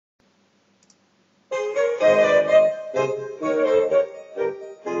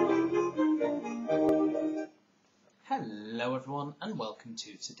everyone, and welcome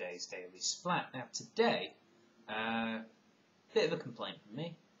to today's Daily Splat. Now today, bit of a complaint from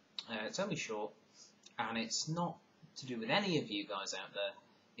me. It's only short, and it's not to do with any of you guys out there.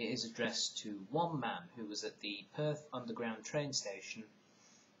 It is addressed to one man who was at the Perth Underground Train Station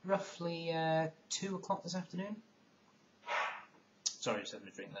roughly 2 o'clock this afternoon. Sorry, just having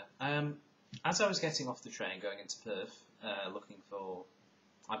a drink there. As I was getting off the train going into Perth, looking for...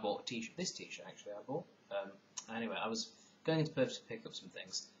 I bought a t-shirt, this t-shirt actually I bought. Anyway, I was going into Perth to pick up some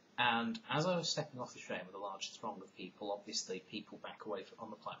things, and as I was stepping off the train with a large throng of people, obviously people back away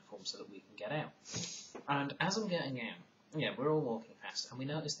on the platform so that we can get out. And as I'm getting out, yeah, we're all walking past, and we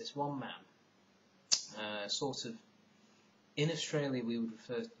noticed this one man, sort of, in Australia we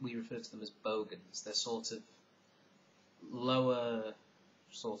refer to them as bogans. They're sort of lower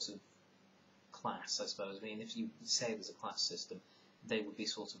sort of class, I suppose. I mean, if you say there's a class system, they would be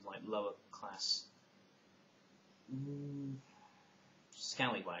sort of like lower class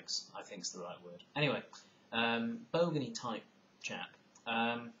scallywags, I think is the right word. Anyway, bogany type chap,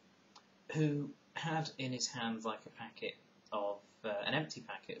 who had in his hand like a packet of, an empty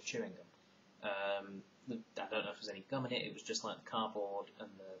packet of chewing gum. I don't know if there was any gum in it, it was just like the cardboard and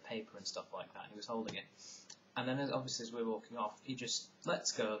the paper and stuff like that. He was holding it. And then obviously as we're walking off, he just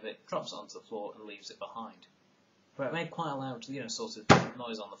lets go of it, drops it onto the floor and leaves it behind. But it made quite a loud, sort of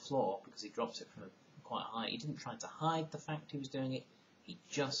noise on the floor because he dropped it from quite high. He didn't try to hide the fact he was doing it, he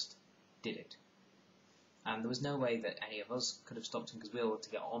just did it. And there was no way that any of us could have stopped him because we all had to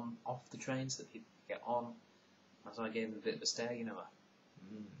get off the train so that he could get on. So I gave him a bit of a stare,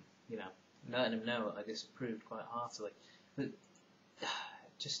 letting him know that I disapproved quite heartily. But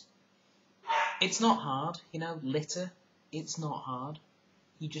just, it's not hard, litter, it's not hard.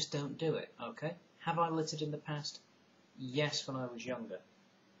 You just don't do it, okay? Have I littered in the past? Yes, when I was younger.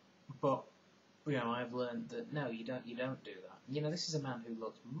 But, I've learned that no, you don't do that. This is a man who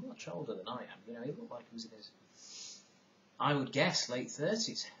looks much older than I am. He looked like he was in his, I would guess, late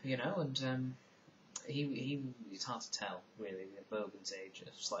 30s, and it's hard to tell, really. Bogan's age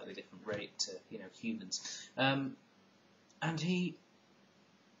at a slightly different rate to, humans. And he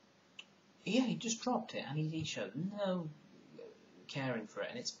just dropped it, and he showed no caring for it,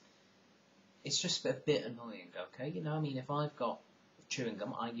 and it's just a bit annoying, okay? If I've got chewing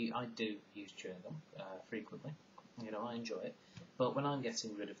gum, I do use chewing gum frequently. I enjoy it. But when I'm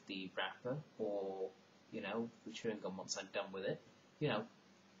getting rid of the wrapper or, the chewing gum once I'm done with it,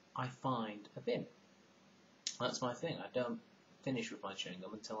 I find a bin. That's my thing. I don't finish with my chewing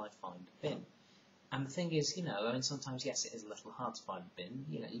gum until I find a bin. And the thing is, sometimes, yes, it is a little hard to find a bin.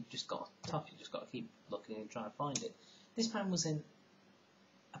 You've just got to keep looking and try to find it. This man was in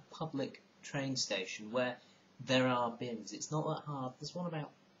a public train station where there are bins. It's not that hard. There's one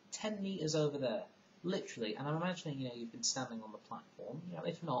about 10 metres over there, literally, and I'm imagining, you've been standing on the platform.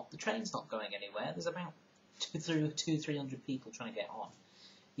 If not, the train's not going anywhere. There's about 300 people trying to get on.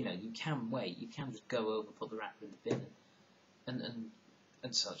 You can wait. You can just go over, put the wrapper in the bin,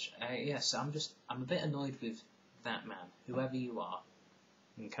 and such. Yes, I'm a bit annoyed with that man, whoever you are.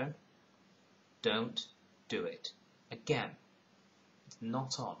 Okay? Don't do it. Again, it's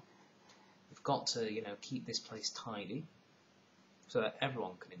not on. We've got to, keep this place tidy so that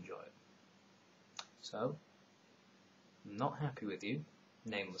everyone can enjoy it. So, I'm not happy with you,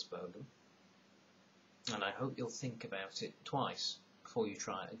 nameless bogan, and I hope you'll think about it twice before you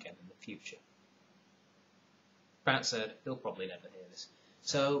try it again in the future. That said, he'll probably never hear this.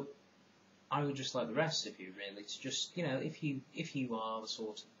 So, I would just like the rest of you, really, to just, if you are the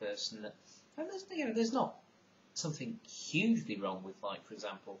sort of person that, and there's not something hugely wrong with, like, for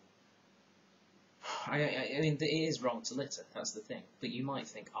example, it is wrong to litter, that's the thing. But you might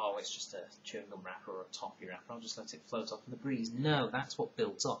think, oh, it's just a chewing gum wrapper or a toffee wrapper, I'll just let it float off in the breeze. No, that's what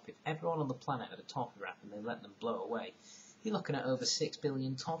builds up. If everyone on the planet had a toffee wrapper and they let them blow away, you're looking at over 6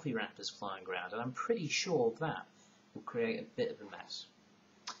 billion toffee wrappers flying around, and I'm pretty sure that will create a bit of a mess.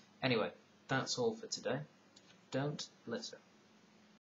 Anyway, that's all for today. Don't litter.